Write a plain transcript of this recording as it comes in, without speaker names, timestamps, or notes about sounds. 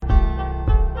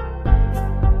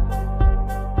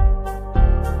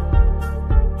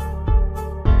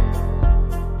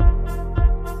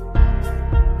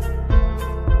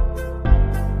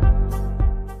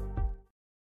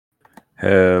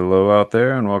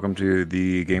welcome to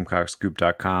the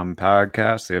GamecockScoop.com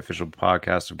podcast, the official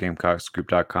podcast of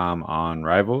GamecockScoop.com on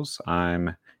Rivals.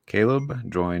 I'm Caleb,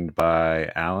 joined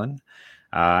by Alan,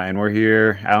 and we're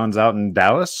here. Alan's out in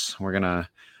Dallas. We're going to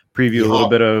preview a little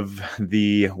bit of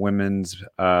the women's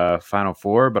Final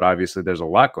Four, but obviously there's a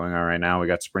lot going on right now. We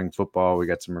got spring football. We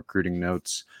got some recruiting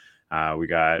notes. We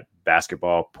got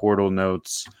basketball portal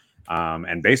notes.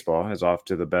 And baseball is off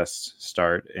to the best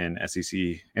start in SEC,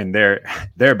 in their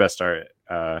best start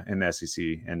in the SEC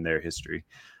in their history.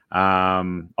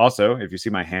 Also, if you see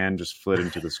my hand just flit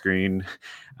into the screen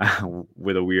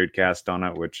with a weird cast on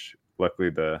it, which luckily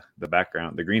the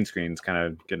background, the green screen's kind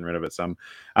of getting rid of it some.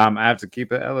 I have to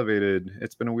keep it elevated.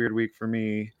 It's been a weird week for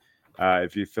me.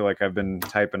 If you feel like I've been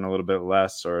typing a little bit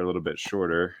less or a little bit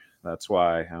shorter, that's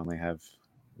why I only have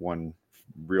one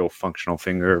real functional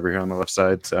finger over here on the left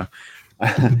side, so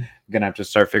I'm gonna have to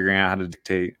start figuring out how to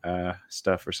dictate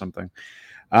stuff or something.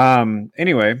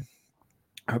 Anyway,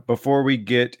 before we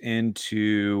get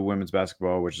into women's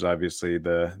basketball, which is obviously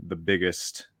the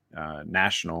biggest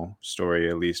national story,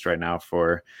 at least right now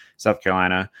for South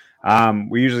Carolina,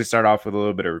 we usually start off with a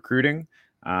little bit of recruiting.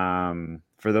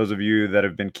 For those of you that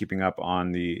have been keeping up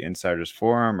on the Insiders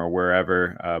Forum or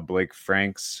wherever, Blake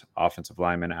Franks, offensive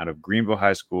lineman out of Greenville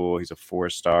High School. He's a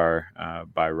 4-star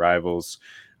by Rivals.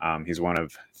 He's one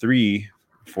of 3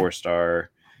 4-star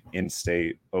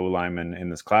in-state O-linemen in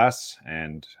this class.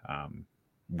 And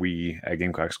we at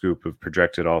Gamecock Scoop have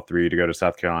projected all 3 to go to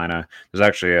South Carolina. There's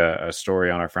actually a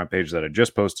story on our front page that I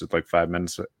just posted like 5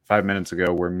 minutes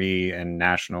ago where me and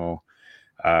national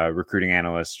recruiting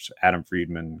analyst Adam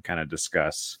Friedman kind of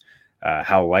discuss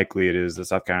how likely it is that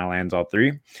South Carolina lands all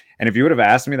 3. And if you would have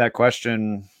asked me that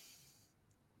question,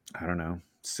 I don't know,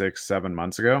 6-7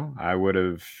 months ago, I would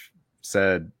have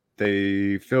said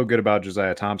they feel good about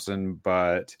Josiah Thompson,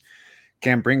 but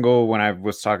Cam Pringle, when I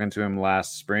was talking to him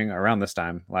last spring, around this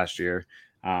time last year,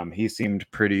 he seemed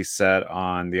pretty set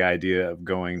on the idea of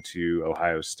going to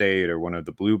Ohio State or one of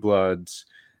the Blue Bloods.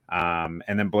 And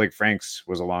then Blake Franks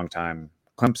was a long time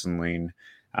Clemson lean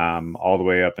all the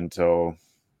way up until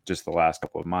just the last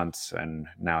couple of months. And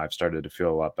now I've started to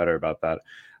feel a lot better about that.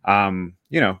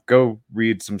 Go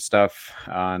read some stuff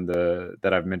on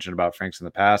that I've mentioned about Franks in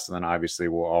the past. And then obviously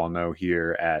we'll all know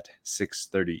here at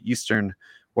 6:30 Eastern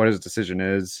what his decision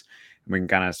is. We can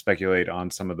kind of speculate on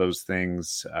some of those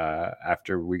things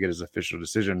after we get his official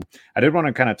decision. I did want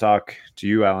to kind of talk to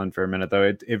you, Alan, for a minute, though.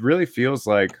 It really feels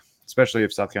like, especially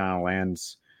if South Carolina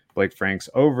lands Blake Franks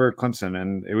over Clemson,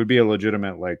 and it would be a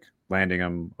legitimate like landing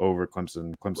him over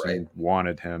Clemson. Clemson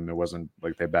wanted him. It wasn't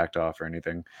like they backed off or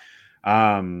anything.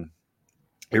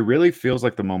 It really feels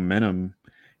like the momentum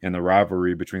in the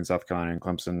rivalry between South Carolina and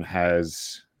Clemson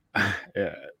has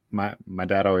my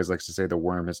dad always likes to say the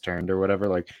worm has turned or whatever.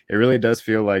 Like it really does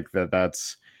feel like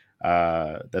that's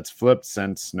flipped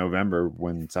since November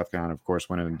when South Carolina, of course,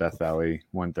 went in Death Valley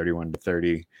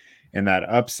 131-30. In that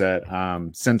upset.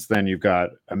 Since then, you've got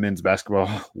a men's basketball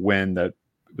win that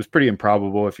was pretty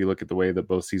improbable if you look at the way that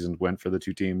both seasons went for the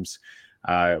 2 teams.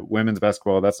 Women's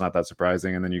basketball, that's not that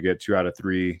surprising. And then you get 2 out of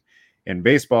 3 in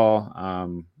baseball.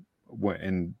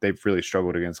 And they've really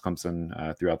struggled against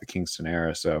Clemson throughout the Kingston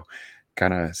era. So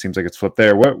kind of seems like it's flipped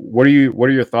there. What are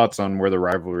your thoughts on where the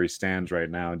rivalry stands right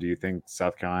now? Do you think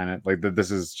South Carolina, like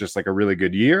this is just like a really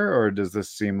good year, or does this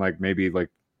seem like maybe like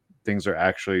things are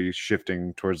actually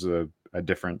shifting towards a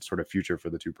different sort of future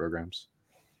for the 2 programs?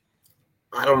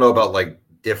 I don't know about like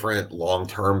different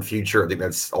long-term future. I think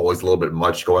that's always a little bit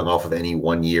much going off of any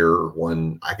one year,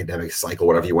 one academic cycle,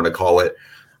 whatever you want to call it.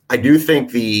 I do think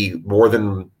the more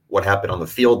than what happened on the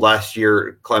field last year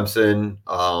at Clemson,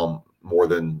 more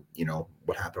than,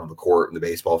 what happened on the court in the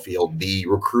baseball field, the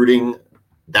recruiting,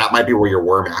 that might be where your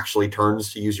worm actually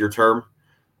turns, to use your term.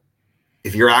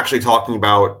 If you're actually talking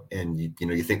about, and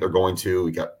you think they're going to,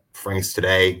 we got Franks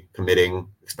today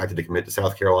expected to commit to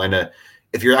South Carolina.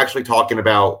 If you're actually talking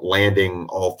about landing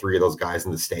all 3 of those guys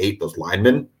in the state, those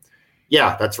linemen,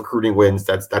 yeah, that's recruiting wins.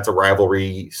 That's a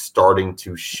rivalry starting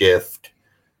to shift.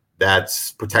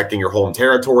 That's protecting your home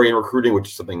territory in recruiting, which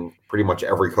is something pretty much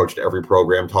every coach to every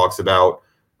program talks about.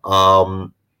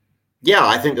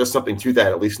 I think there's something to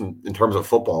that, at least in terms of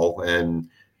football. And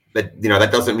that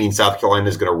doesn't mean South Carolina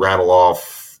is going to rattle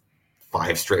off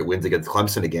 5 straight wins against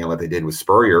Clemson again like they did with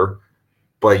Spurrier.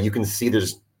 But you can see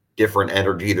there's different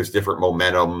energy, there's different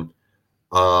momentum.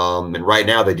 And right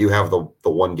now they do have the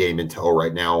one game in tow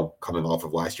right now coming off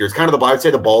of last year. It's kind of I would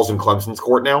say the ball's in Clemson's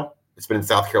court now. It's been in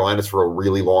South Carolina's for a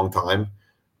really long time.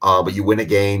 But you win a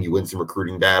game, you win some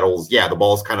recruiting battles. Yeah, the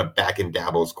ball's kind of back in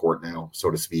Dabo's court now, so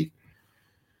to speak.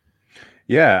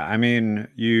 Yeah, I mean,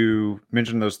 you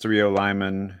mentioned those 3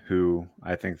 linemen who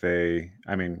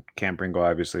Cam Pringle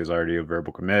obviously is already a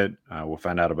verbal commit. We'll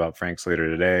find out about Franks later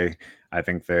today. I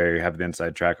think they have the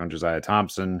inside track on Josiah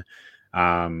Thompson,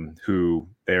 who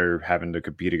they're having to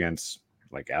compete against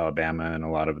like Alabama and a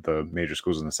lot of the major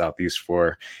schools in the Southeast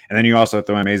for. And then you also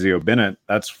throw in Mazeo Bennett.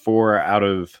 That's 4 out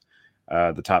of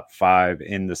the top 5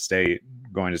 in the state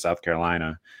going to South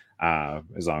Carolina,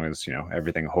 as long as,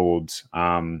 everything holds.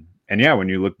 And yeah, when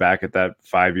you look back at that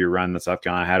 5-year run that South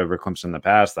Carolina had over Clemson in the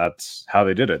past, that's how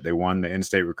they did it. They won the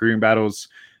in-state recruiting battles,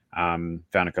 found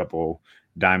a couple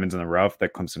diamonds in the rough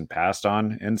that Clemson passed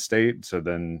on in-state. So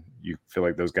then you feel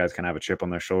like those guys kind of have a chip on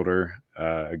their shoulder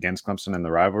against Clemson in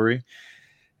the rivalry.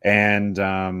 And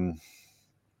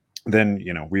then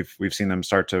we've seen them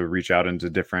start to reach out into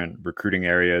different recruiting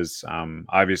areas.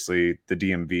 Obviously, the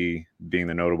DMV being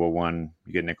the notable one.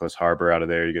 You get Nicholas Harbor out of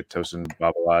there. You get Tosin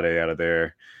Babalade out of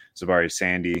there. Zavari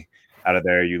Sandy out of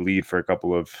there. You lead for a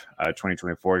couple of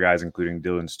 2024 guys, including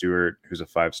Dylan Stewart, who's a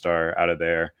 5-star out of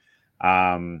there.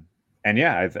 And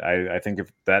yeah, I think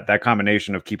if that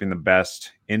combination of keeping the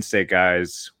best in-state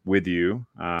guys with you,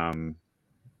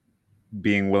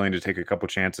 being willing to take a couple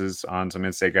chances on some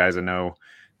in-state guys. I know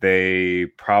they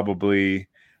probably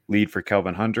lead for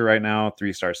Kelvin Hunter right now,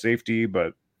 3-star safety,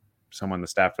 but someone the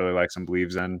staff really likes and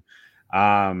believes in.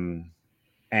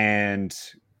 And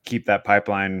keep that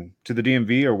pipeline to the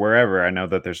DMV or wherever. I know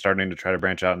that they're starting to try to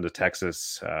branch out into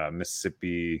Texas,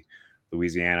 Mississippi,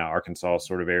 Louisiana, Arkansas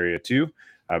sort of area too,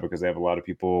 because they have a lot of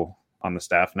people on the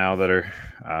staff now that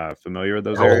are familiar with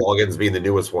those areas. Loggins being the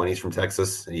newest one. He's from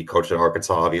Texas, and he coached at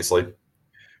Arkansas, obviously.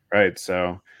 Right.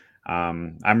 So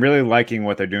I'm really liking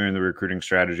what they're doing in the recruiting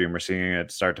strategy, and we're seeing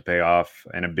it start to pay off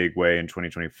in a big way in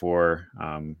 2024.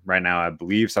 Right now, I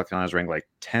believe South Carolina's ranked like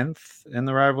 10th in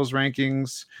the Rivals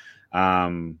rankings,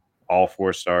 all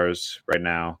 4 stars right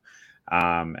now.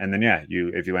 And then, yeah,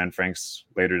 if you land Franks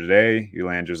later today, you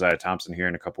land Josiah Thompson here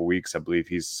in a couple weeks. I believe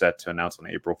he's set to announce on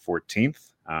April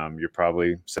 14th. You're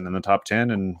probably sitting in the top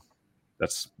 10, and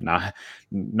that's not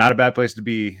a bad place to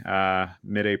be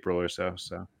mid-April or so.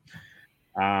 So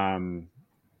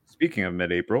speaking of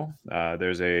mid-April,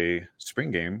 there's a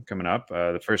spring game coming up.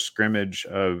 The first scrimmage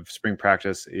of spring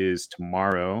practice is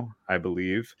tomorrow, I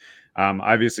believe.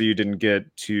 Obviously, you didn't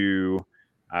get to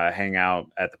hang out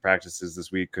at the practices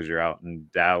this week because you're out in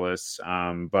Dallas.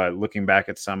 But looking back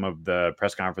at some of the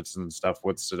press conferences and stuff,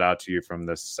 what stood out to you from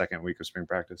this second week of spring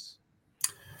practice?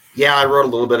 Yeah, I wrote a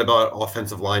little bit about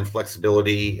offensive line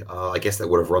flexibility. I guess that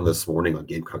would have run this morning on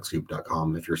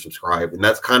GamecockScoop.com if you're subscribed. And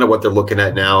that's kind of what they're looking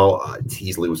at now.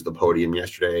 Teasley was at the podium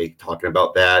yesterday talking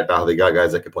about that, about how they got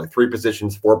guys that could play 3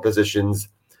 positions, 4 positions.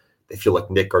 They feel like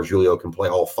Nick Gargiulio can play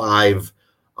all 5.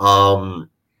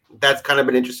 That's kind of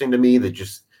been interesting to me. That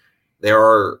just they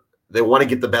want to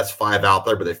get the best 5 out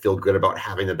there, but they feel good about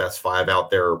having the best 5 out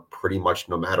there pretty much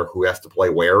no matter who has to play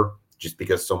where, just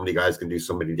because so many guys can do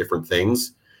so many different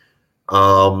things.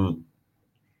 And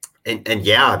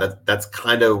yeah, that's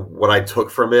kind of what I took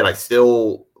from it.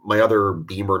 My other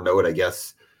Beamer note, I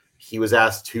guess, he was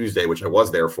asked Tuesday, which I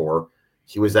was there for.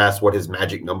 He was asked what his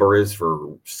magic number is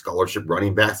for scholarship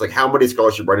running backs. Like, how many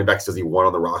scholarship running backs does he want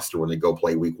on the roster when they go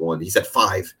play week 1? He said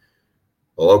 5.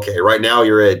 Well, okay, right now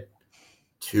you're at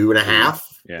 2.5.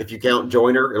 Yeah. If you count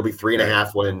Joyner, it'll be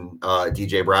 3.5 when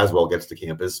DJ Braswell gets to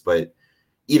campus. But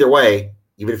either way,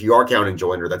 even if you are counting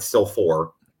Joyner, that's still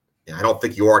 4. And I don't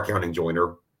think you are counting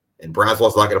Joyner. And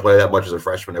Braswell's not going to play that much as a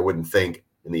freshman, I wouldn't think,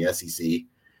 in the SEC.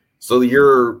 So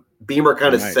your Beamer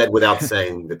kind of said without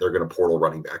saying that they're going to portal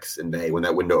running backs in May when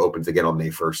that window opens again on May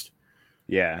 1st.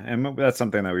 Yeah, and that's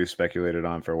something that we've speculated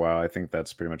on for a while. I think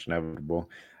that's pretty much inevitable.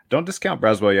 Don't discount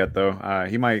Braswell yet, though.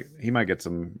 He might get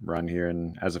some run here,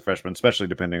 and as a freshman, especially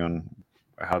depending on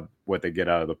what they get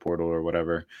out of the portal or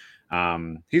whatever.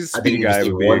 He's a speedy guy.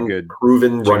 Would be a good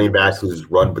proven running back who's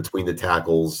run between the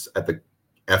tackles at the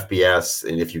FBS,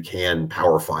 and if you can,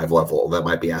 Power 5 level. That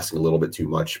might be asking a little bit too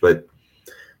much, but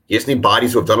you just need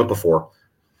bodies who have done it before.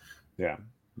 Yeah,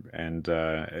 and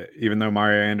even though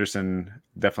Mario Anderson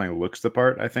definitely looks the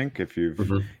part, I think if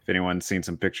anyone's seen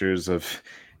some pictures of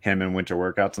him in winter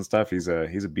workouts and stuff, he's a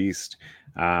beast.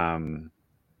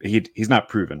 He's not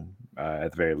proven.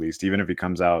 At the very least, even if he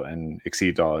comes out and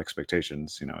exceeds all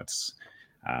expectations, it's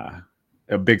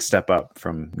a big step up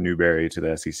from Newberry to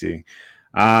the SEC.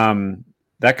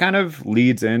 That kind of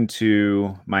leads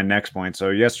into my next point. So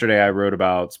yesterday I wrote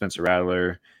about Spencer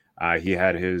Rattler. He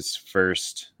had his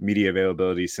first media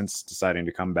availability since deciding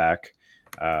to come back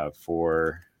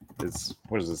for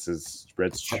what is this? His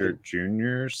redshirt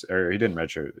juniors, or he didn't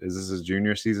redshirt? Is this his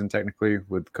junior season technically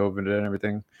with COVID and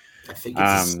everything? I think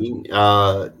it's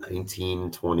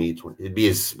 19, 20, 20. It'd be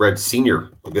his red senior.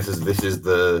 Like this is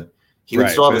the he would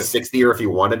still have a sixth year if he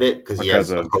wanted it because he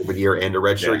has a COVID year and a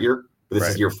redshirt year. But this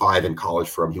is year 5 in college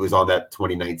for him. He was on that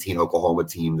 2019 Oklahoma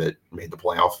team that made the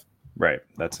playoff. Right.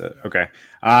 That's it. Okay.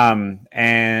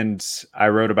 And I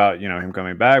wrote about, him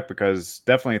coming back because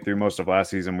definitely through most of last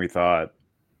season, we thought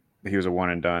he was a one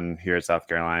and done here at South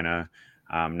Carolina.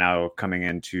 Now coming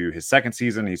into his second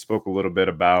season, he spoke a little bit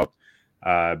about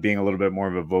being a little bit more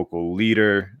of a vocal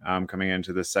leader coming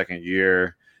into the second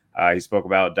year. He spoke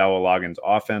about Dowell Loggins'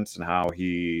 offense and how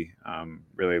he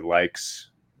really likes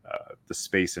the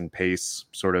space and pace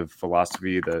sort of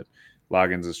philosophy that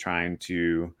Loggins is trying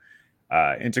to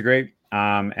integrate,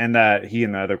 and that he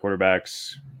and the other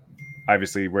quarterbacks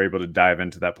obviously were able to dive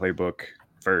into that playbook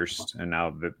first, and now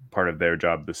that part of their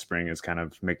job this spring is kind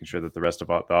of making sure that the rest of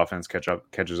the offense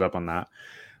catches up on that.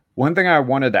 One thing I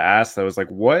wanted to ask though is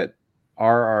what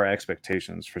are our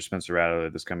expectations for Spencer Rattler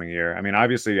this coming year? I mean,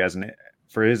 obviously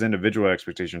for his individual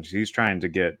expectations, he's trying to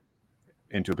get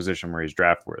into a position where he's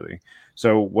draft worthy.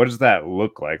 So what does that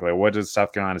look like? What does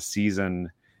South Carolina's season,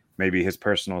 maybe his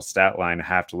personal stat line,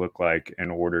 have to look like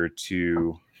in order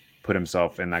to put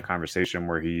himself in that conversation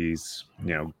where he's,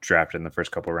 drafted in the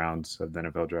first couple rounds of the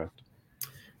NFL draft?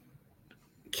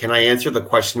 Can I answer the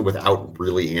question without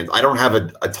really I don't have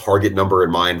a target number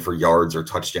in mind for yards or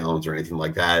touchdowns or anything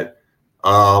like that.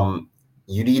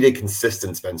 You need a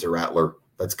consistent Spencer Rattler.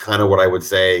 That's kind of what I would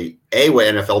say. What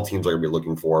NFL teams are going to be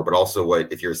looking for, but also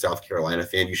what, if you're a South Carolina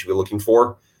fan, you should be looking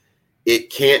for.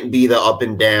 It can't be the up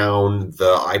and down,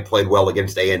 I played well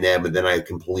against A&M, and then I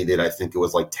completed, I think it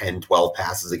was 10, 12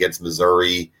 passes against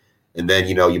Missouri. And then,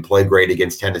 you played great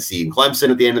against Tennessee and Clemson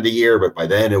at the end of the year, but by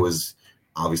then it was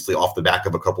obviously off the back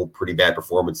of a couple pretty bad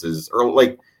performances. Or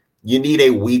you need a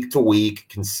week-to-week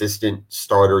consistent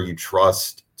starter you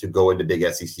trust to go into big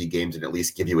SEC games and at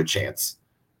least give you a chance.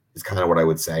 Is kind of what I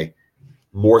would say.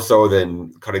 More so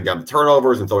than cutting down the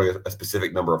turnovers and throwing a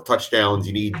specific number of touchdowns.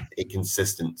 You need a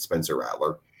consistent Spencer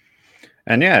Rattler.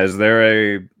 And is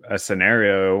there a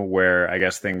scenario where I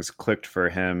guess things clicked for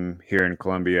him here in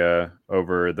Columbia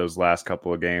over those last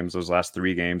couple of games, those last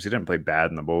 3 games? He didn't play bad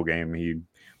in the bowl game. He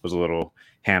was a little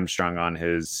hamstrung on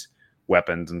his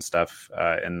weapons and stuff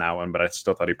in that one, but I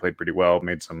still thought he played pretty well,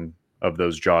 made some of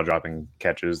those jaw-dropping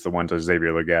catches. The one to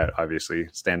Xavier Legette obviously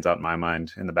stands out in my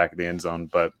mind in the back of the end zone.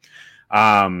 But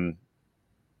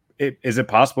is it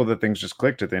possible that things just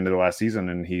clicked at the end of the last season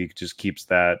and he just keeps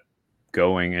that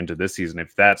going into this season?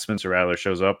 If that Spencer Rattler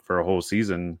shows up for a whole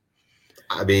season.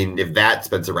 I mean, if that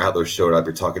Spencer Rattler showed up,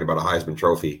 you're talking about a Heisman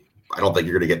Trophy. I don't think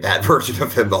you're going to get that version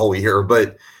of him the whole year,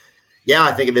 but yeah,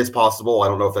 I think it is possible. I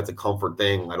don't know if that's a comfort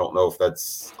thing. I don't know if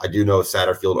I do know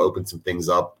Satterfield opened some things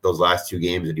up those last 2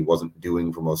 games that he wasn't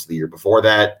doing for most of the year before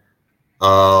that.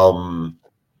 I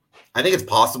think it's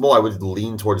possible. I would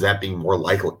lean towards that being more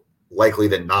likely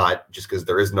than not, just because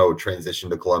there is no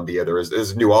transition to Columbia. There's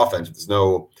a new offense. There's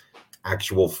no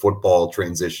actual football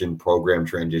transition, program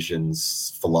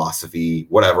transitions, philosophy,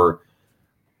 whatever.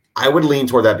 I would lean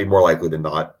toward that being more likely than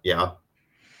not. Yeah.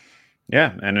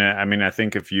 Yeah, and I mean, I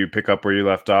think if you pick up where you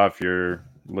left off, you're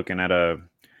looking at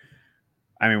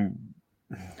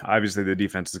obviously the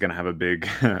defense is going to have a big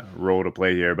role to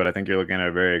play here, but I think you're looking at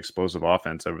a very explosive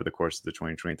offense over the course of the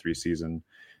 2023 season,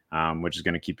 which is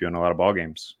going to keep you in a lot of ball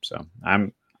games. So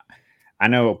I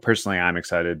know personally I'm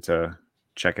excited to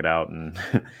check it out and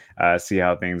see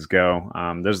how things go.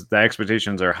 The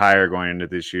expectations are higher going into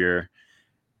this year,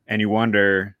 and you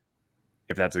wonder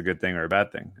if that's a good thing or a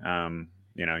bad thing.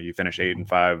 You finished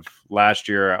 8-5 last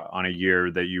year on a year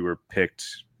that you were picked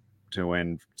to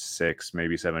win 6,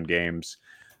 maybe 7 games.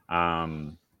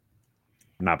 Not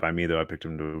by me though. I picked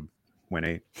him to win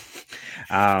 8.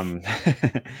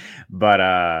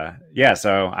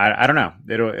 So I don't know.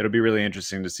 It'll be really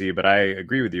interesting to see, but I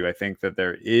agree with you. I think that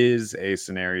there is a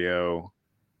scenario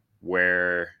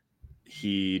where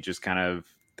he just kind of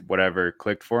whatever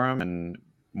clicked for him, and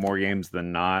more games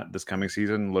than not this coming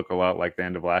season look a lot like the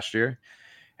end of last year.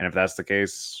 And if that's the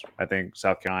case, I think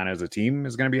South Carolina as a team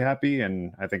is going to be happy.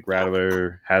 And I think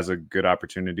Rattler has a good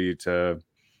opportunity to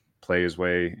play his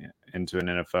way into an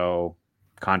NFL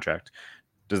contract.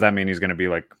 Does that mean he's going to be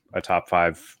like a top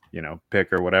 5,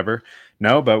 pick or whatever?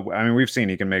 No, but I mean, we've seen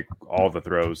he can make all the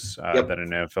throws that an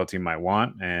NFL team might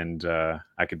want. And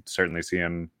I could certainly see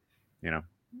him,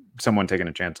 someone taking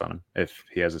a chance on him if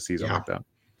he has a season like that.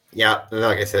 Yeah,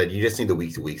 like I said, you just need the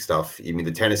week-to-week stuff. I mean,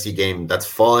 the Tennessee game, that's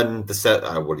fun. The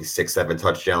 6, 7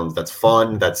 touchdowns, that's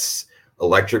fun. That's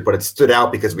electric, but it stood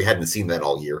out because we hadn't seen that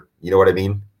all year. You know what I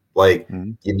mean? Like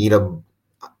you need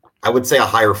I would say a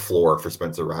higher floor for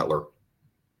Spencer Rattler.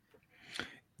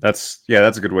 That's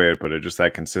a good way to put it. Just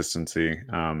that consistency,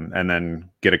 and then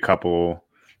get a couple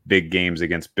big games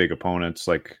against big opponents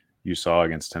like you saw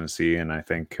against Tennessee. And I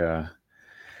think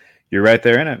you're right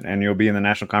there in it, and you'll be in the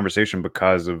national conversation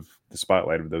because of the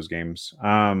spotlight of those games.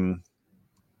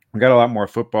 We got a lot more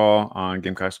football on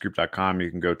GamecocksGroup.com.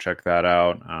 You can go check that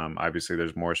out. Obviously,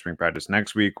 there's more spring practice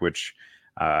next week, which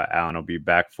Alan will be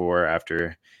back for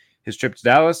after his trip to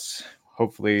Dallas.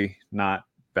 Hopefully not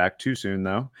back too soon,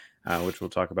 though. Which we'll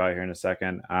talk about here in a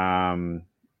second.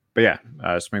 But yeah,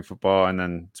 spring football and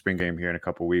then spring game here in a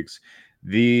couple weeks.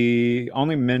 The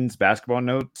only men's basketball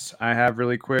notes I have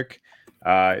really quick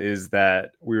is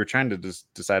that we were trying to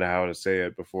decide how to say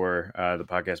it before the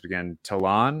podcast began.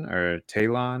 Talon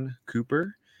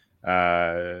Cooper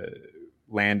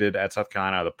landed at South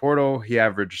Carolina out of the portal. He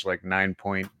averaged like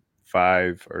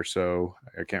 9.5 or so.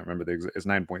 I can't remember it's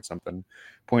 9 point something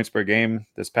points per game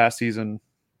this past season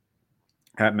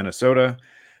at Minnesota,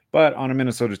 but on a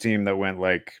Minnesota team that went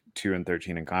like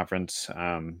 2-13 in conference.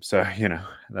 So,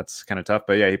 that's kind of tough,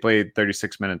 but yeah, he played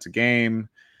 36 minutes a game,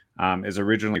 is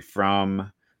originally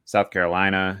from South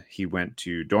Carolina. He went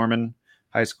to Dorman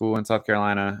High School in South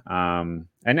Carolina.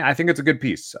 And I think it's a good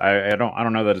piece. I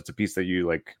don't know that it's a piece that you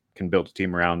like can build a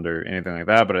team around or anything like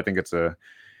that, but I think it's a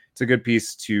good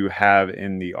piece to have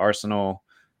in the arsenal.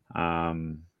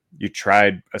 You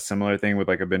tried a similar thing with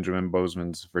like a Benjamin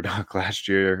Bozeman's Verdonk last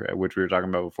year, which we were talking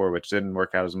about before, which didn't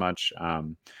work out as much.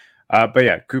 But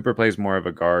yeah, Cooper plays more of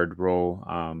a guard role.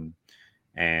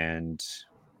 And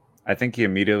I think he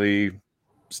immediately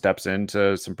steps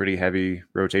into some pretty heavy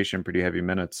rotation, pretty heavy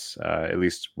minutes, at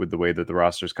least with the way that the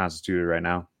roster is constituted right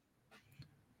now.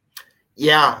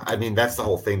 Yeah, I mean, that's the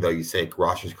whole thing, though. You say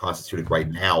roster's constituted right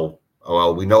now. Oh,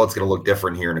 well, we know it's going to look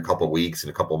different here in a couple of weeks,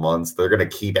 in a couple of months. They're going to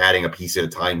keep adding a piece at a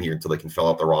time here until they can fill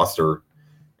out the roster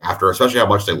after, especially how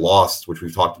much they lost, which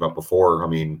we've talked about before. I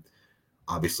mean,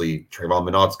 obviously, Trayvon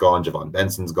Minot's gone, Javon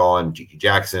Benson's gone, G.G.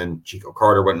 Jackson, Chico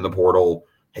Carter went in the portal,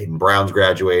 Hayden Brown's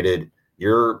graduated.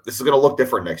 This is going to look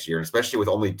different next year, and especially with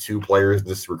only 2 players in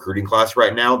this recruiting class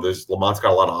right now. Lamont's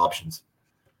got a lot of options.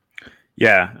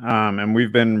 Yeah, and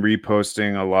we've been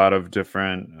reposting a lot of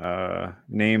different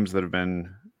names that have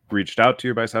been reached out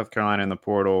to by South Carolina in the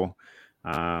portal.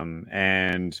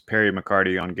 And Perry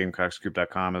McCarty on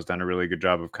GamecocksGroup.com has done a really good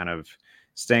job of kind of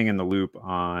staying in the loop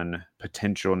on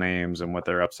potential names and what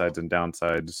their upsides and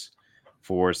downsides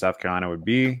for South Carolina would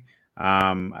be.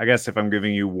 I guess if I'm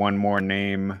giving you one more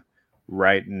name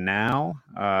right now,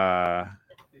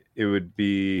 it would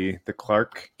be the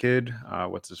Clark kid.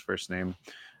 What's his first name?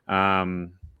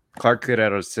 Clark kid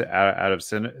out of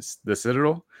the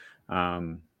Citadel.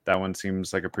 That one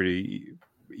seems like a pretty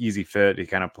easy fit. He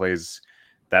kind of plays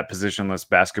that positionless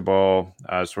basketball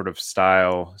sort of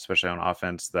style, especially on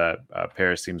offense, that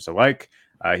Paris seems to like.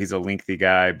 He's a lengthy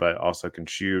guy, but also can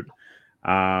shoot.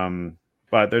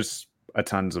 But there's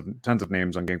tons of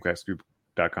names on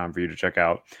GamecocksGroup.com for you to check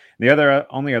out. The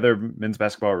only other men's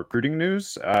basketball recruiting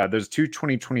news, there's 2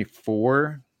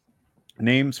 2024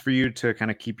 names for you to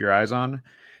kind of keep your eyes on.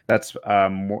 That's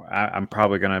I'm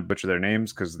probably going to butcher their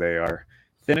names because they are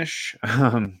Finnish,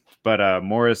 but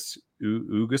Morris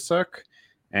Ugasuk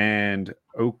and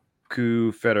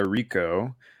Oku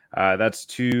Federico. That's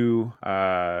 2.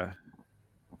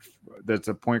 That's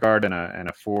a point guard and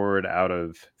a forward out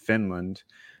of Finland,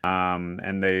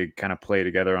 and they kind of play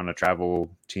together on a travel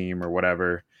team or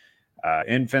whatever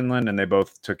in Finland, and they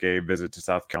both took a visit to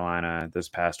South Carolina this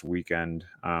past weekend.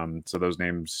 So those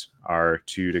names are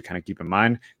 2 to kind of keep in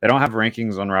mind. They don't have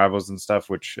rankings on Rivals and stuff,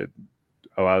 which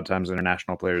a lot of times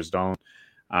international players don't.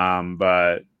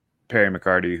 But Perry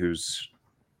McCarty, who's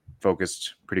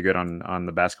focused pretty good on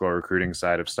the basketball recruiting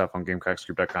side of stuff on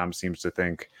GamecocksGroup.com, seems to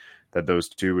think that those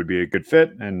 2 would be a good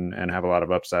fit and have a lot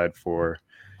of upside for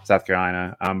South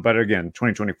Carolina. But again,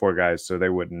 2024 guys, so they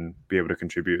wouldn't be able to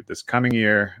contribute this coming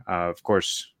year. Of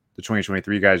course, the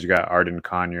 2023 guys, you got Arden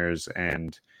Conyers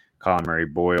and Colin Murray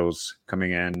Boyles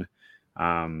coming in.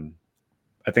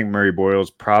 I think Murray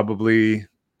Boyles probably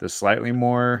the slightly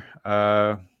more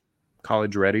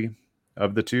college ready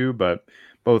of the 2, but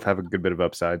both have a good bit of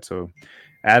upside. So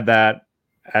add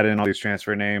in all these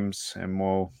transfer names, and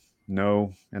we'll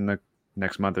know in the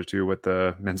next month or 2 what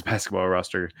the men's basketball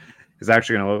roster is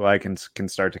actually going to look like, and can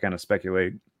start to kind of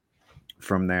speculate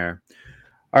from there.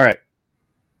 All right,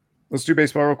 let's do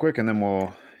baseball real quick, and then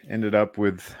we'll end it up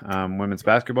with women's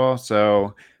basketball.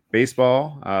 So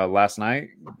baseball last night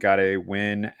got a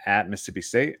win at Mississippi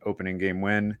State, opening game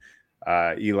win.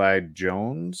 Eli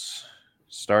Jones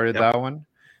started that one.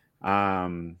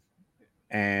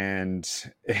 And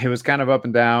it was kind of up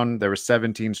and down. There were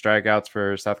 17 strikeouts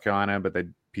for South Carolina, but they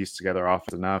pieced together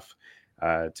offense enough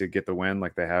to get the win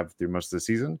like they have through most of the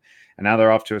season. And now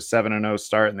they're off to a 7-0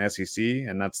 start in the SEC,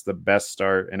 and that's the best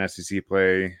start in SEC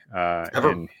play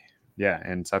ever.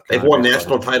 In South Carolina. They've won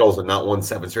national titles and not won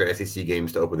 7 straight SEC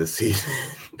games to open this season.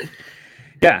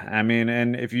 Yeah, I mean,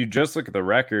 and if you just look at the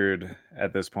record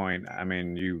at this point, I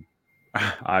mean, you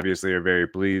obviously are very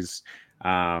pleased,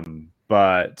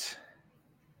 but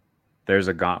there's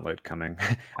a gauntlet coming.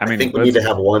 I think we need to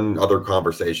have one other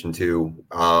conversation too.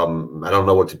 I don't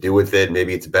know what to do with it.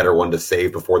 Maybe it's a better one to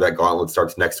save before that gauntlet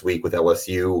starts next week with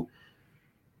LSU.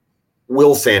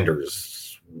 Will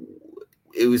Sanders,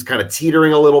 it was kind of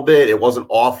teetering a little bit. It wasn't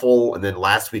awful. And then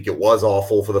last week it was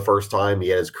awful for the first time. He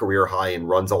had his career high in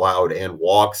runs allowed and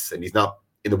walks, and he's not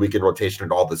in the weekend rotation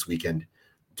at all this weekend.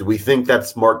 Do we think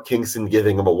that's Mark Kingston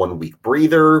giving him a 1-week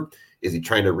breather? Is he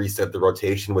trying to reset the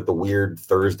rotation with the weird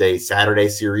Thursday-Saturday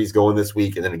series going this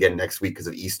week? And then again next week because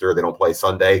of Easter, they don't play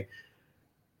Sunday.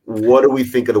 What do we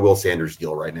think of the Will Sanders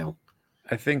deal right now?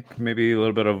 I think maybe a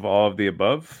little bit of all of the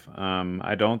above.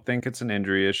 I don't think it's an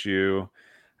injury issue.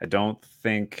 I don't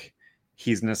think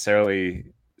he's necessarily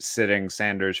sitting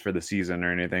Sanders for the season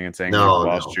or anything and saying you've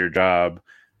lost your job.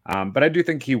 But I do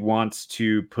think he wants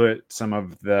to put some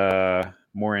of the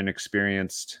more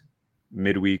inexperienced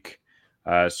midweek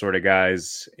sort of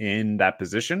guys in that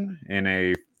position in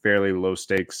a fairly low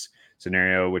stakes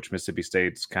scenario, which Mississippi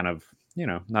State's kind of,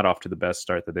 not off to the best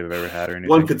start that they've ever had or anything.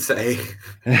 One could say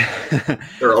they're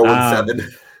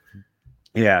 0-7.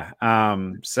 Yeah.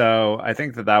 So I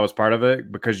think that was part of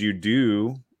it because you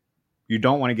don't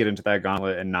want to get into that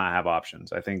gauntlet and not have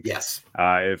options. I think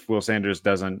if Will Sanders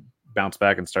doesn't bounce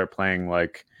back and start playing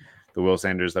like the Will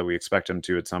Sanders that we expect him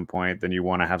to at some point, then you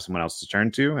want to have someone else to turn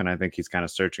to. And I think he's kind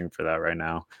of searching for that right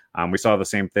now. We saw the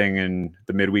same thing in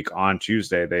the midweek on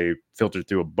Tuesday. They filtered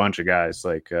through a bunch of guys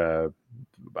like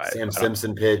Sam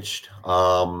Simpson pitched.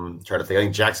 Trying to think. I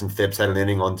think Jackson Phipps had an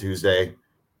inning on Tuesday.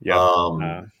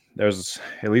 Yeah. There's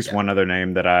at least one other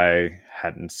name that I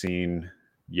hadn't seen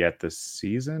yet this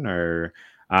season,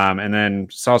 and then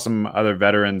saw some other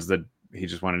veterans that he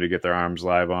just wanted to get their arms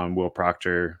live on, Will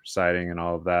Proctor sighting and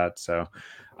all of that. So,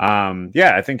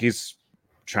 I think he's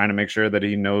trying to make sure that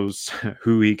he knows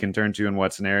who he can turn to in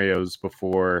what scenarios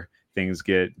before things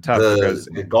get tough.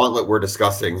 The gauntlet we're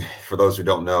discussing, for those who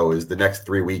don't know, is the next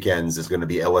 3 weekends is going to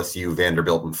be LSU,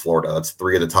 Vanderbilt, and Florida. That's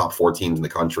 3 of the top 4 teams in the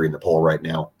country in the poll right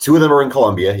now. 2 of them are in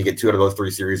Columbia. You get 2 out of those 3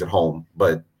 series at home.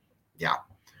 But yeah,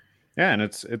 and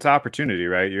it's opportunity,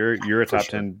 right? You're a top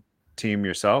 10 team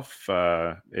yourself.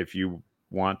 If you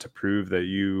want to prove that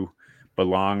you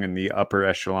belong in the upper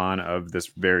echelon of this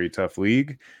very tough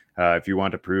league, if you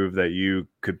want to prove that you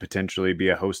could potentially be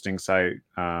a hosting site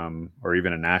or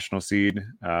even a national seed,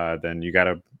 then you got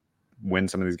to win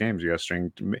some of these games. You got to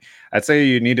string. I'd say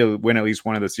you need to win at least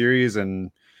one of the series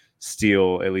and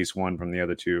steal at least one from the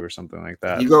other 2 or something like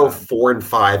that. You go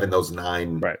 4-5 in those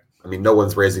 9. Right. I mean, no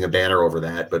one's raising a banner over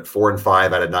that, but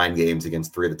 4-5 out of 9 games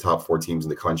against 3 of the top 4 teams in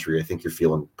the country, I think you're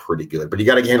feeling pretty good. But you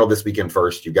got to handle this weekend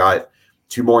first. You got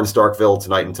 2 more in Starkville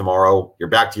tonight and tomorrow. You're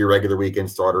back to your regular weekend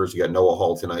starters. You got Noah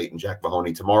Hall tonight and Jack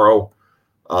Mahoney tomorrow.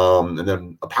 And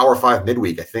then a Power 5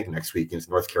 midweek, I think, next week against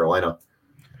North Carolina.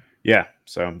 Yeah,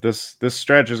 so this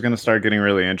stretch is going to start getting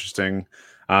really interesting.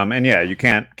 And yeah, you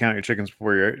can't count your chickens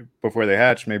before they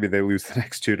hatch. Maybe they lose the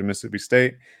next 2 to Mississippi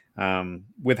State.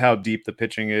 With how deep the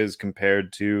pitching is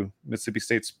compared to Mississippi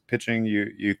State's pitching,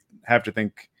 you have to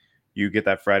think you get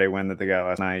that Friday win that they got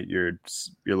last night. You're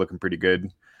looking pretty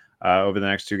good over the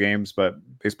next 2 games, but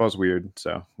baseball's weird,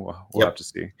 so we'll have to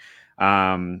see.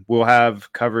 We'll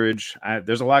have coverage.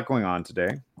 There's a lot going on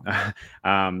today.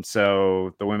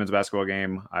 So the women's basketball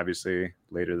game, obviously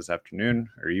later this afternoon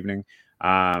or evening.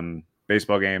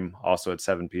 Baseball game also at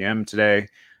 7 p.m. today.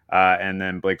 And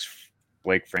then Blake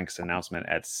Frank's announcement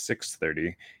at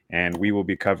 6:30. And we will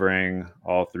be covering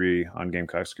all 3 on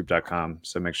GamecockScoop.com.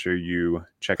 So make sure you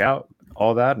check out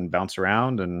all that and bounce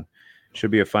around, and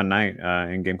should be a fun night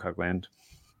in Gamecock land.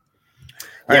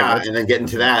 And then getting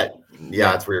to that,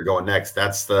 that's where you're going next.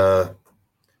 That's the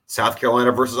South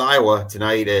Carolina versus Iowa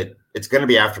tonight. It's going to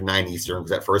be after 9 Eastern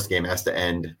because that first game has to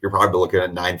end. You're probably looking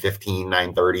at 9:15,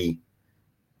 9:30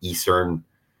 Eastern.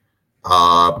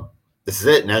 This is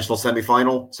it. National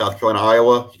semifinal, South Carolina,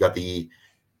 Iowa. You got the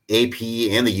AP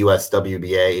and the US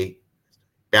WBA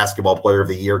basketball player of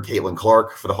the year, Caitlin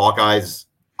Clark for the Hawkeyes.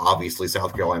 Obviously,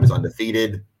 South Carolina is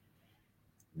undefeated.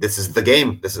 This is the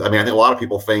game. I think a lot of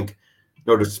people think,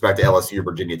 no disrespect to LSU,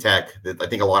 Virginia Tech, I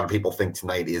think a lot of people think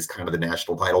tonight is kind of the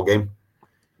national title game.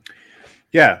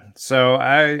 Yeah, so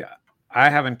I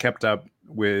haven't kept up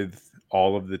with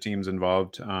all of the teams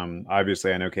involved.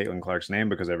 Obviously, I know Caitlin Clark's name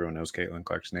because everyone knows Caitlin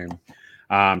Clark's name.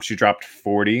 She dropped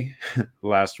 40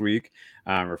 last week,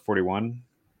 or 41,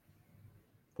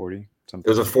 40 It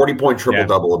was something. a 40-point triple Yeah,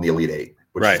 double in the Elite Eight,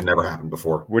 which has right. never happened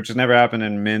before. Which has never happened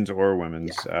in men's or Yeah.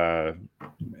 women's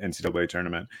NCAA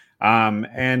tournament.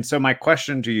 And so my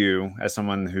question to you, as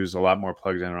someone who's a lot more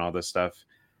plugged in on all this stuff,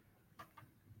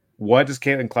 what does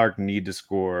Caitlin Clark need to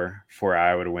score for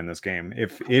Iowa to win this game?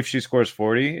 If she scores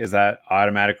 40, does that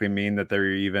automatically mean that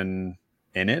they're even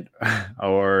in it?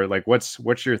 Or like what's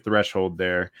your threshold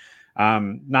there?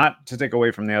 Not to take away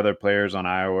from the other players on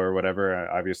Iowa or whatever.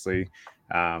 Obviously,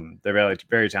 they're very,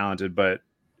 very talented, but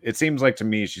it seems like to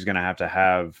me she's going to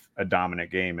have a dominant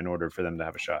game in order for them to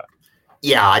have a shot.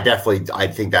 Yeah, I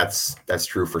think that's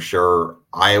true for sure.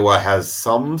 Iowa has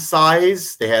some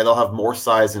size. They'll have more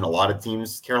size than a lot of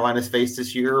teams Carolina's faced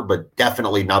this year, but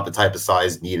definitely not the type of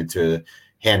size needed to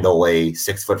handle a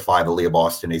 6'5" Aaliyah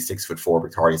Boston, a 6'4"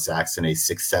 Victoria Saxton, a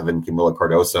 6'7" Camila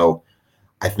Cardoso.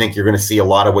 I think you're going to see a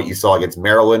lot of what you saw against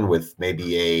Maryland with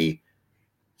maybe a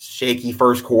shaky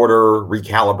first quarter,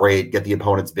 recalibrate, get the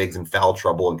opponent's bigs in foul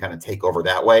trouble, and kind of take over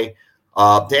that way.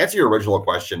 To answer your original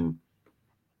question,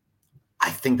 I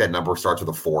think that number starts with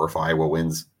a 4 if Iowa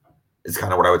wins. Is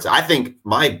kind of what I would say. I think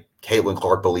my Caitlin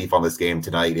Clark belief on this game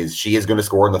tonight is she is going to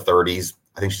score in the 30s.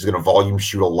 I think she's going to volume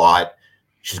shoot a lot.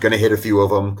 She's going to hit a few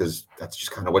of them because that's just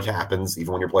kind of what happens,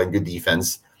 even when you're playing good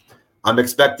defense. I'm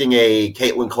expecting a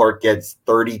Caitlin Clark gets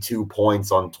 32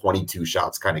 points on 22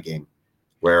 shots kind of game,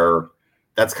 where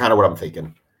that's kind of what I'm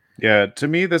thinking. Yeah, to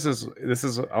me, this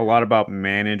is a lot about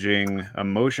managing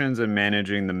emotions and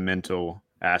managing the mental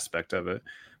aspect of it.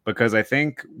 Because I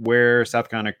think where South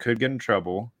Carolina could get in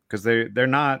trouble, because they're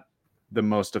not the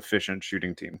most efficient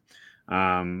shooting team.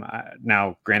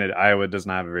 Now, granted, Iowa does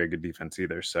not have a very good defense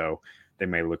either, so they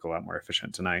may look a lot more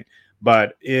efficient tonight.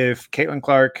 But if Caitlin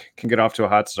Clark can get off to a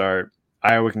hot start,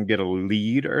 Iowa can get a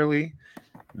lead early,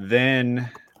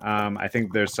 then I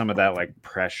think there's some of that like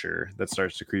pressure that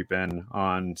starts to creep in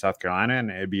on South Carolina, and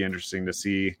it'd be interesting to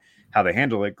see how they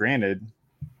handle it. Granted,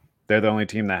 they're the only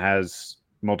team that has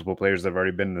multiple players that have already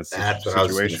been in this That's what situation. I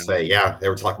was going to say. Yeah, they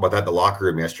were talking about that in the locker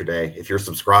room yesterday. If you're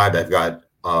subscribed, I've got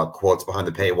quotes behind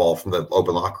the paywall from the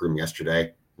open locker room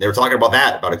yesterday. They were talking about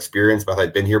that, about experience, about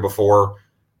they've been here before.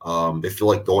 They feel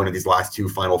like going to these last two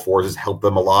Final Fours has helped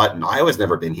them a lot. And Iowa's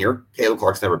never been here. Caitlin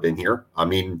Clark's never been here. I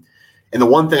mean, and the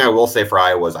one thing I will say for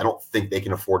Iowa is I don't think they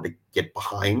can afford to get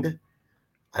behind.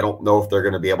 I don't know if they're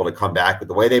going to be able to come back with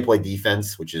the way they play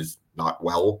defense, which is not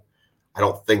well. I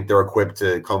don't think they're equipped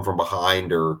to come from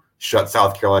behind or shut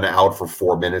South Carolina out for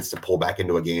 4 minutes to pull back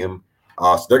into a game.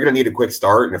 So they're going to need a quick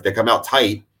start. And if they come out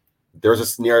tight, there's a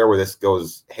scenario where this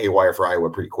goes haywire for Iowa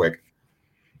pretty quick.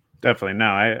 Definitely. No,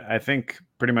 I think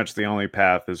pretty much the only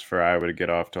path is for Iowa to get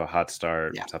off to a hot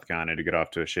start, South Carolina to get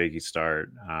off to a shaky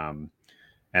start.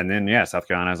 And then, South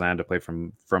Carolina hasn't had to play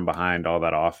from behind all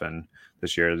that often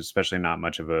this year, especially not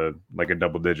much of a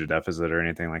double-digit deficit or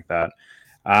anything like that.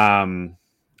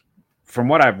 From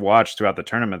what I've watched throughout the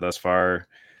tournament thus far,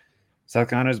 South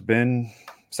Carolina's been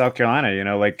South Carolina. You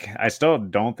know, like I still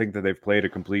don't think that they've played a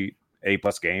complete A+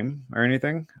 game or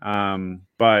anything.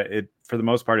 But for the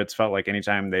most part, it's felt like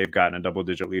anytime they've gotten a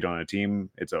double-digit lead on a team,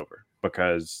 it's over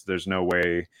because there's no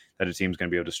way that a team's going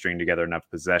to be able to string together enough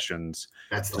possessions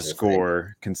to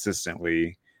score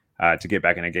consistently to get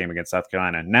back in a game against South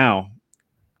Carolina. Now,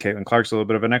 Caitlin Clark's a little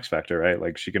bit of an X factor, right?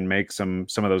 Like she can make some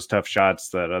of those tough shots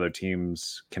that other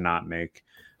teams cannot make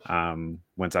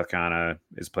when South Carolina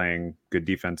is playing good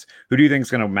defense. Who do you think is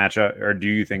going to match up, or do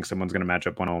you think someone's going to match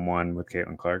up one-on-one with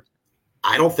Caitlin Clark?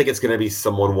 I don't think it's going to be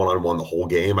someone one-on-one the whole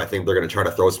game. I think they're going to try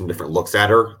to throw some different looks at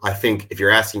her. I think if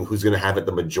you're asking who's going to have it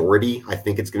the majority, I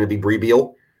think it's going to be Bree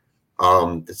Beal.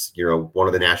 It's one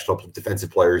of the national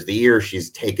defensive players of the year. She's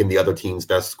taken the other team's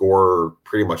best scorer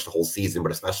pretty much the whole season,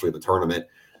 but especially the tournament.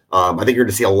 I think you're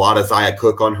going to see a lot of Zaya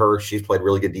Cook on her. She's played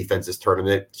really good defense this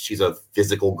tournament. She's a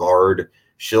physical guard.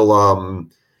 She'll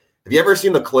have you ever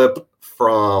seen the clip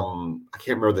from, I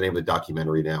can't remember the name of the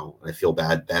documentary now. I feel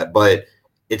bad but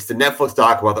it's the Netflix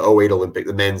doc about the 08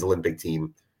 the men's Olympic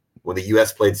team when the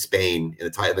U.S. played Spain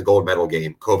in the gold medal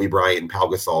game. Kobe Bryant and Pau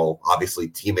Gasol, obviously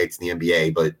teammates in the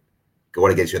NBA, but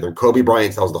going against each other. And Kobe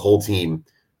Bryant tells the whole team,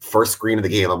 first screen of the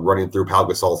game, I'm running through Pau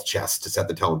Gasol's chest to set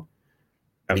the tone.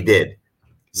 And he did.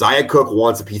 Zaya Cook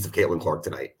wants a piece of Caitlin Clark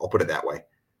tonight. I'll put it that way.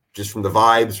 Just from the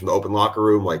vibes, from the open locker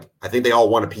room, like I think they all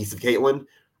want a piece of Caitlin.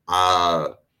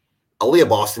 Aaliyah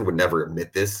Boston would never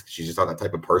admit this. She's just not that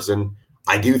type of person.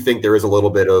 I do think there is a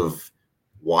little bit of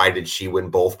why did she win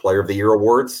both Player of the Year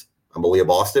awards? I'm Aaliyah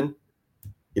Boston.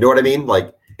 You know what I mean?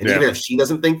 Like, and Yeah. even if she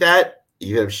doesn't think that,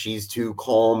 even if she's too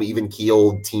calm, even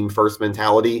keeled, team first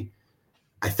mentality,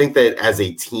 I think that as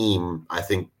a team, I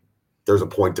think there's a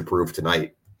point to prove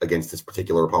tonight against this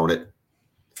particular opponent.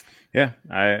 Yeah,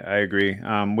 I agree.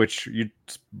 Which you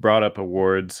brought up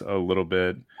awards a little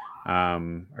bit.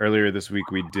 Earlier this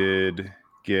week, we did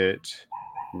get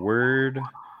word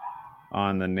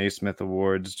on the Naismith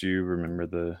Awards. Do you remember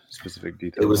the specific It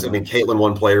details was, on I mean, that? Caitlin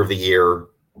won Player of the Year.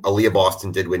 Aaliyah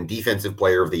Boston did win Defensive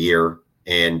Player of the Year,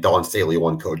 and Dawn Staley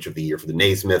won Coach of the Year for the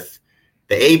Naismith.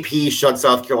 The AP shut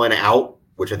South Carolina out,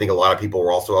 which I think a lot of people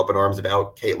were also up in arms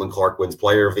about. Caitlin Clark wins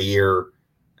Player of the Year,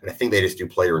 and I think they just do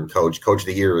Player and Coach. Coach of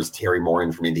the Year is Terry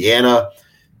Morin from Indiana,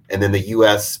 and then the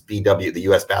USBW, the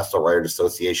U.S. Basketball Writers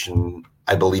Association,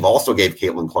 I believe, also gave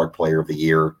Caitlin Clark Player of the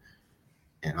Year,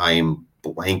 and I am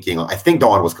blanking. I think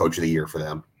Dawn was Coach of the Year for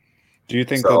them. Do you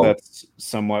think that So that's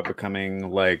somewhat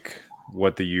becoming like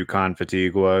what the Yukon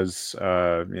fatigue was,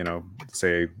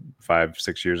 say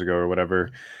 5-6 years ago or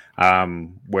whatever,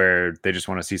 where they just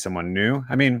want to see someone new?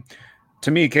 I mean,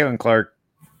 to me, Caitlin Clark,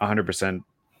 100%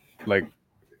 like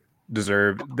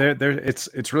deserved.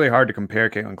 It's really hard to compare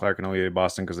Caitlin Clark and Aaliyah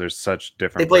Boston because there's such they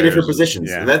different play different players. positions.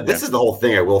 Yeah, And that yeah, this is the whole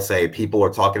thing. I will say, people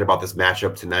are talking about this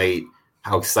matchup tonight,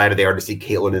 how excited they are to see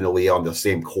Caitlin and Aaliyah on the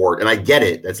same court. And I get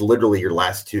it. That's literally your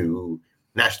last two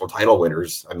national title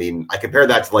winners. I mean, I compare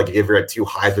that to like if you're at two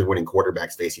Heisman winning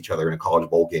quarterbacks face each other in a college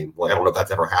bowl game. Like, I don't know if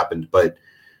that's ever happened, but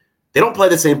they don't play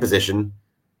the same position.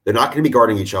 They're not going to be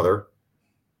guarding each other.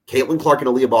 Caitlin Clark and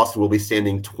Aaliyah Boston will be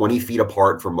standing 20 feet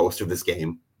apart for most of this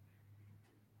game.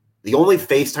 The only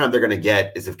face time they're going to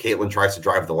get is if Caitlin tries to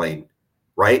drive the lane,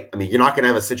 right? I mean, you're not going to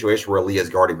have a situation where Aaliyah's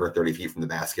guarding her 30 feet from the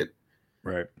basket.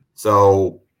 right.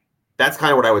 So that's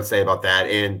kind of what I would say about that.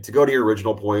 And to go to your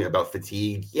original point about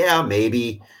fatigue, yeah,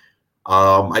 maybe.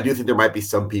 I do think there might be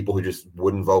some people who just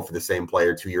wouldn't vote for the same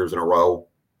player 2 years in a row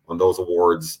on those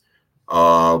awards.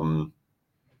 But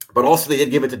also they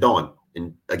did give it to Dawn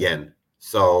again.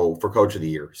 So for Coach of the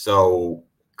Year. So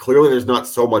clearly there's not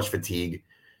so much fatigue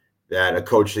that a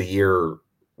Coach of the Year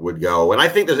would go. And I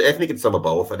think it's some of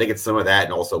both. I think it's some of that,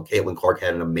 and also Caitlin Clark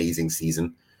had an amazing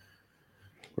season.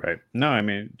 Right. No, I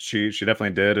mean she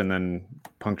definitely did, and then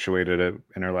punctuated it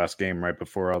in her last game right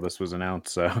before all this was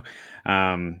announced. So,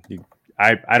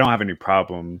 I don't have any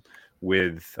problem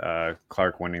with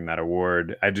Clark winning that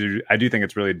award. I do think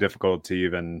it's really difficult to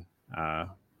even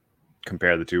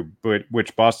compare the two, but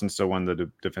which Boston still won the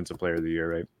Defensive Player of the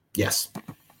Year, right? Yes.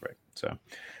 Right. So,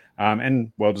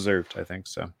 and well deserved, I think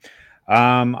so.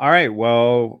 All right.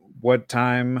 Well, what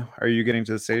time are you getting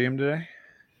to the stadium today?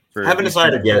 I haven't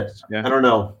decided yet. Yeah. I don't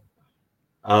know.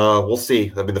 We'll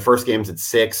see. I mean, the first game's at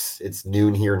 6. It's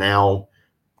noon here now.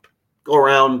 Go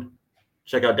around,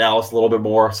 check out Dallas a little bit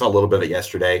more. Saw a little bit of it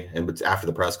yesterday and after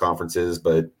the press conferences,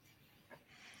 but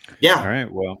yeah. All right.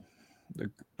 Well,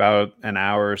 about an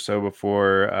hour or so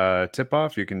before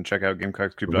tip-off, you can check out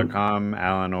GamecockScoop.com.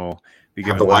 Alan will be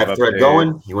Have giving the live thread updates.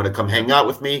 going. You want to come hang out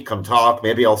with me? Come talk.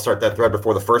 Maybe I'll start that thread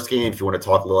before the first game. If you want to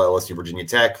talk a little LSU Virginia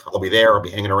Tech, I'll be there. I'll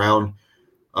be hanging around.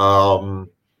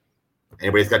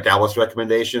 Anybody's got Dallas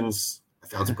recommendations? I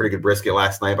found some pretty good brisket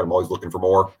last night, but I'm always looking for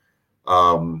more.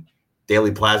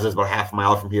 Daily Plaza is about half a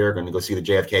mile from here. Going to go see the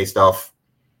JFK stuff.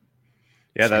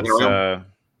 Yeah,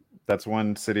 that's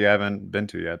one city I haven't been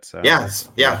to yet. So yeah,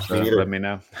 me neither. Let me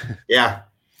know. Yeah,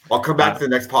 I'll come back to the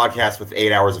next podcast with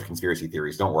 8 hours of conspiracy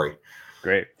theories. Don't worry.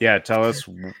 Great. Yeah, tell us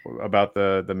about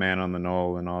the man on the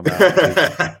knoll and all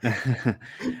that.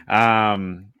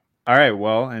 All right.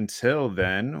 Well, until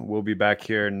then, we'll be back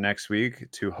here next week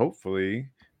to hopefully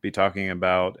be talking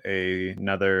about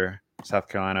another South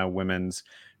Carolina women's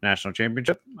national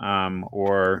championship,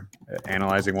 or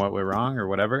analyzing what went wrong or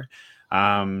whatever.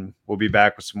 We'll be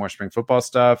back with some more spring football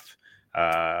stuff.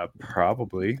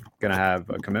 Probably gonna have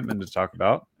a commitment to talk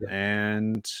about,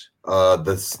 and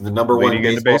the number one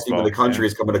baseball team in the country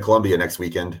is coming to Columbia next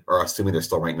weekend, or assuming they're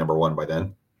still ranked number one by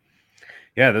then.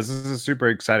 Yeah, this is a super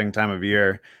exciting time of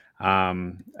year.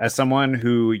 As someone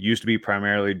who used to be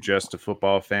primarily just a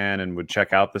football fan and would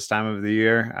check out this time of the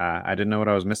year, I didn't know what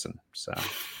I was missing. So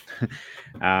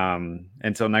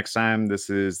until next time, this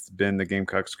has been the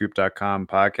GamecockScoop.com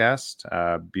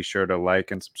podcast. Be sure to like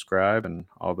and subscribe and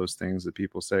all those things that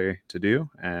people say to do,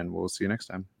 and we'll see you next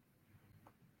time.